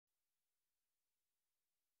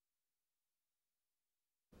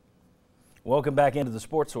Welcome back into the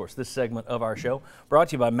Sports Source. This segment of our show brought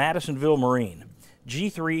to you by Madisonville Marine,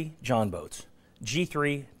 G3 John Boats,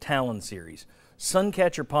 G3 Talon Series,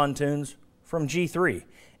 Suncatcher Pontoons from G3.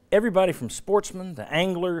 Everybody from sportsmen to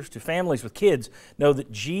anglers to families with kids know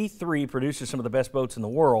that G3 produces some of the best boats in the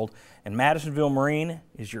world, and Madisonville Marine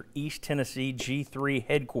is your East Tennessee G3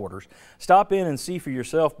 headquarters. Stop in and see for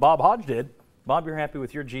yourself. Bob Hodge did. Bob, you're happy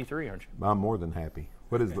with your G3, aren't you? I'm more than happy.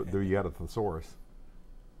 What is do you got a thesaurus?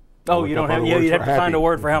 Oh, you don't have. Yeah, you'd have to find a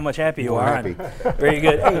word for how much happy you are. Happy. Very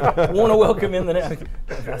good. Hey, want to welcome in the next.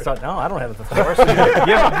 I thought, no, I don't have a thesaurus.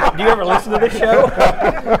 Do you ever listen to this show?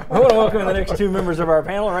 I want to welcome in the next two members of our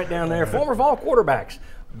panel, right down there, former Vol quarterbacks,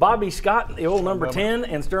 Bobby Scott, the old number 10,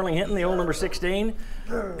 and Sterling Hinton, the old number 16.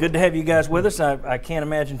 Good to have you guys with us. I can't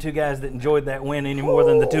imagine two guys that enjoyed that win any more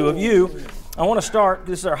than the two of you. I want to start.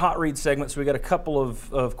 This is our hot read segment, so we got a couple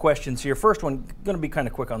of questions here. First one, going to be kind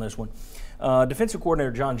of quick on this one. Defensive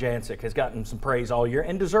coordinator John Jancic has gotten some praise all year,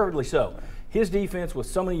 and deservedly so. His defense with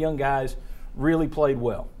so many young guys really played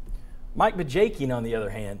well. Mike Bajakian, on the other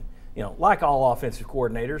hand, like all offensive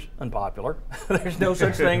coordinators, unpopular. There's no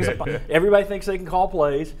such thing. Everybody thinks they can call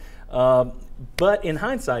plays. But in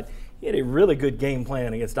hindsight, he had a really good game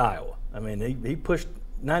plan against Iowa. I mean, he pushed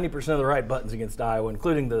 90% of the right buttons against Iowa,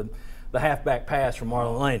 including the halfback pass from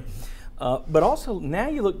Marlon Lane. But also, now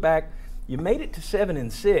you look back, you made it to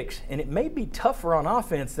 7-6, and it may be tougher on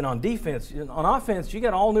offense than on defense. On offense, you got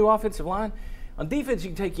an all-new offensive line. On defense,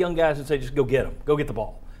 you can take young guys and say, just go get them. Go get the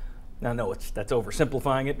ball. Now, no, that's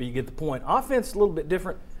oversimplifying it, but you get the point. Offense, a little bit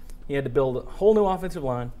different. He had to build a whole new offensive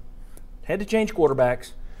line, had to change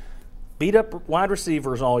quarterbacks, beat up wide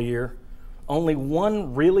receivers all year, only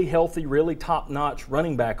one really healthy, really top-notch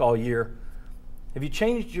running back all year. Has it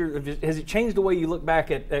changed the way you look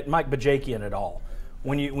back at Mike Bajakian at all?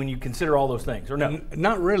 When you consider all those things, or no?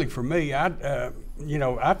 Not really for me. I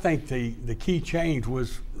think the key change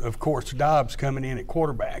was, of course, Dobbs coming in at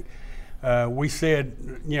quarterback. We said,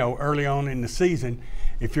 early on in the season,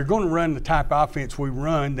 if you're going to run the type of offense we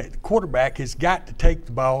run, that the quarterback has got to take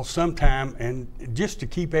the ball sometime, and just to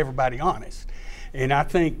keep everybody honest. And I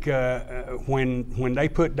think when they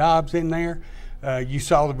put Dobbs in there, you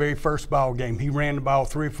saw the very first ball game. He ran the ball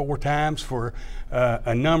 3 or 4 times for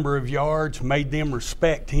a number of yards, made them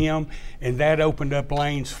respect him, and that opened up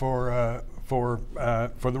lanes for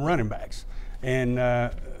the running backs. And I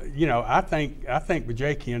think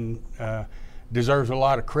Bajakian deserves a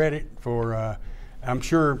lot of credit for. I'm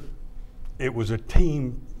sure it was a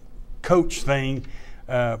team coach thing,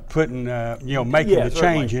 making the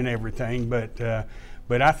change and everything,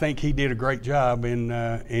 but I think he did a great job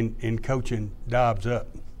in coaching Dobbs up.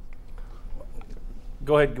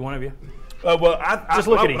 Go ahead, one of you. What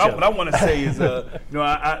I want to say is,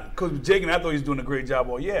 Coach Bajakian, I thought he was doing a great job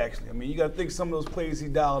all year, actually. I mean, you got to think some of those plays he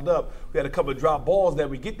dialed up. We had a couple of drop balls that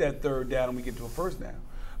we get that third down and we get to a first down.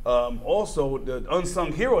 Also, the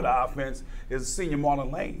unsung hero of the offense is senior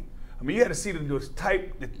Marlon Lane. I mean, you had to see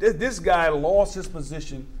this guy lost his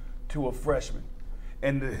position to a freshman,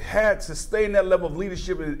 and had to sustain that level of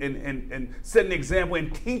leadership and setting an example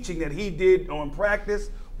and teaching that he did on practice.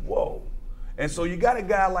 Whoa. And so you got a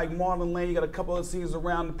guy like Marlon Lane, you got a couple of seniors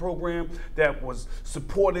around the program that was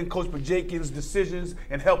supporting Coach Bajakian's decisions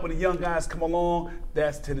and helping the young guys come along.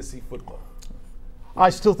 That's Tennessee football. I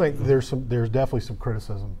still think there's definitely some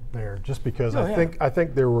criticism there, just because I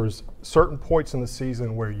think there was certain points in the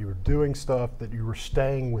season where you were doing stuff that you were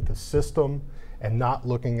staying with the system and not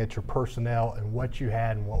looking at your personnel and what you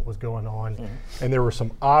had and what was going on. Mm-hmm. And there were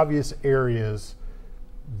some obvious areas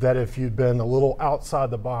that if you'd been a little outside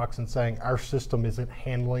the box and saying our system isn't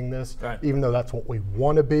handling this, right, even though that's what we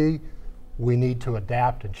want to be, we need to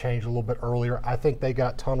adapt and change a little bit earlier. I think they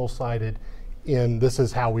got tunnel-sighted in this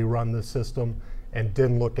is how we run this system and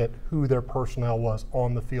didn't look at who their personnel was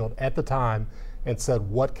on the field at the time and said,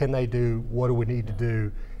 what can they do? What do we need to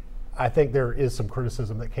do? I think there is some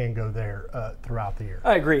criticism that can go there throughout the year.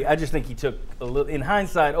 I agree. I just think he took a little, in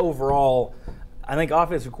hindsight, overall, I think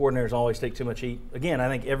offensive coordinators always take too much heat. Again, I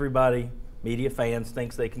think everybody, media, fans,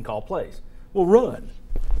 thinks they can call plays. Well, run.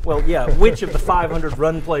 Well, yeah, which of the 500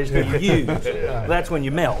 run plays do you use? That's when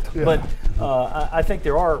you melt. Yeah. But I think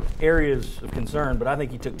there are areas of concern, but I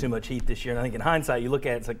think he took too much heat this year. And I think in hindsight, you look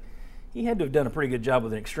at it, it's like he had to have done a pretty good job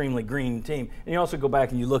with an extremely green team. And you also go back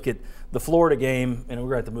and you look at the Florida game, and we're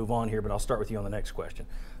going to have to move on here, but I'll start with you on the next question.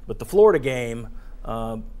 But the Florida game,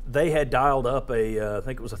 they had dialed up I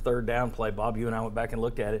think it was a third down play. Bob, you and I went back and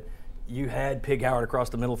looked at it. You had Pig Howard across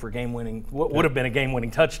the middle for what would have been a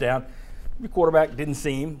game-winning touchdown. Your quarterback didn't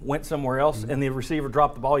see him, went somewhere else, and the receiver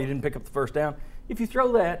dropped the ball. You didn't pick up the first down. If you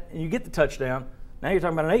throw that and you get the touchdown, now you're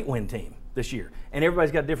talking about an 8-win team. this year, and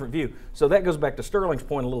everybody's got a different view. So that goes back to Sterling's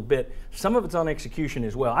point a little bit. Some of it's on execution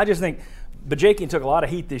as well. I just think Bajakian took a lot of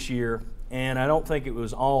heat this year, and I don't think it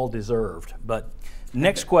was all deserved. But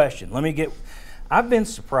next question, I've been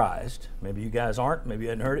surprised. Maybe you guys aren't. Maybe you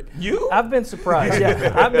hadn't heard it. You? I've been surprised.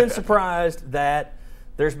 Yeah, I've been surprised that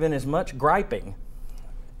there's been as much griping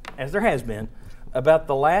as there has been about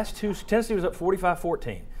the last two. Tennessee was up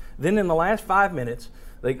 45-14. Then in the last 5 minutes,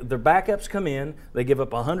 their backups come in. They give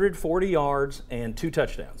up 140 yards and 2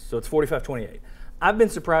 touchdowns. So it's 45-28. I've been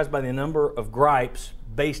surprised by the number of gripes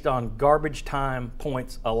based on garbage time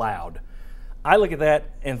points allowed. I look at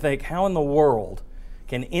that and think, how in the world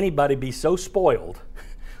can anybody be so spoiled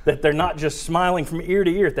that they're not just smiling from ear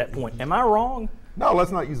to ear at that point? Am I wrong? No,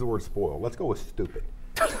 let's not use the word spoil. Let's go with stupid.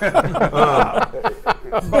 Because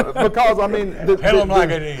I mean, tell them like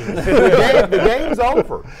it is. The game's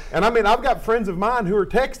over, and I mean, I've got friends of mine who are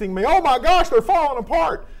texting me, "Oh my gosh, they're falling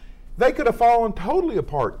apart." They could have fallen totally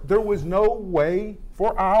apart. There was no way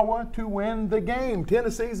for Iowa to win the game.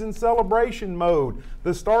 Tennessee's in celebration mode.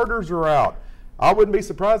 The starters are out. I wouldn't be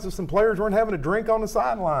surprised if some players weren't having a drink on the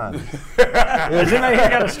sideline. Has anybody here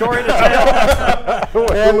got a story to tell?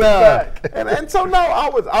 And so no,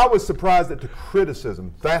 I was surprised at the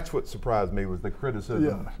criticism. That's what surprised me, was the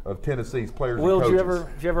criticism of Tennessee's players. Will, and coaches.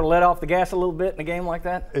 did you ever let off the gas a little bit in a game like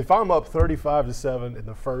that? If I'm up 35-7 in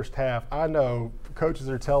the first half, I know coaches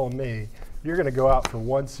are telling me you're going to go out for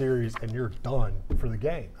one series and you're done for the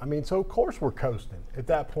game. I mean, so of course we're coasting at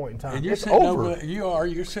that point in time. And you're it's sitting over.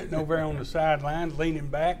 You're sitting over there on the sideline, leaning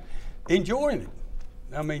back, enjoying it.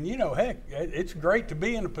 I mean, heck, it's great to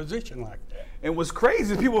be in a position like that. And what's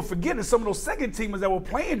crazy is people forgetting some of those second teamers that were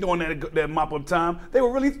playing during that mop-up time, they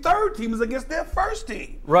were really third teamers against their first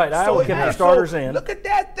team. Right, Iowa kept their starters in. Look at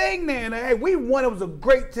that thing, man. Hey, we won. It was a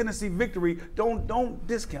great Tennessee victory. Don't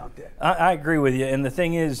discount that. I agree with you. And the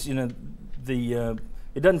thing is, it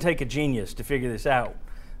doesn't take a genius to figure this out.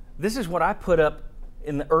 This is what I put up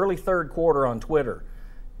in the early third quarter on Twitter.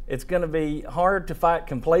 It's going to be hard to fight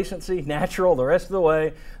complacency, natural, the rest of the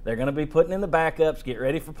way. They're going to be putting in the backups, get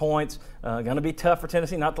ready for points. Going to be tough for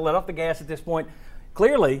Tennessee not to let off the gas at this point.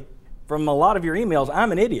 Clearly, from a lot of your emails,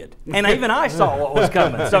 I'm an idiot. And even I saw what was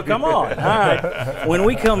coming. So come on. All right. When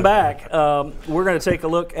we come back, we're going to take a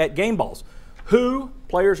look at game balls. Who,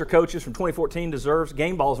 players or coaches from 2014, deserves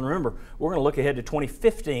game balls? And remember, we're going to look ahead to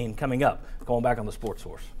 2015 coming up. Going back on the Sports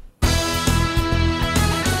Source.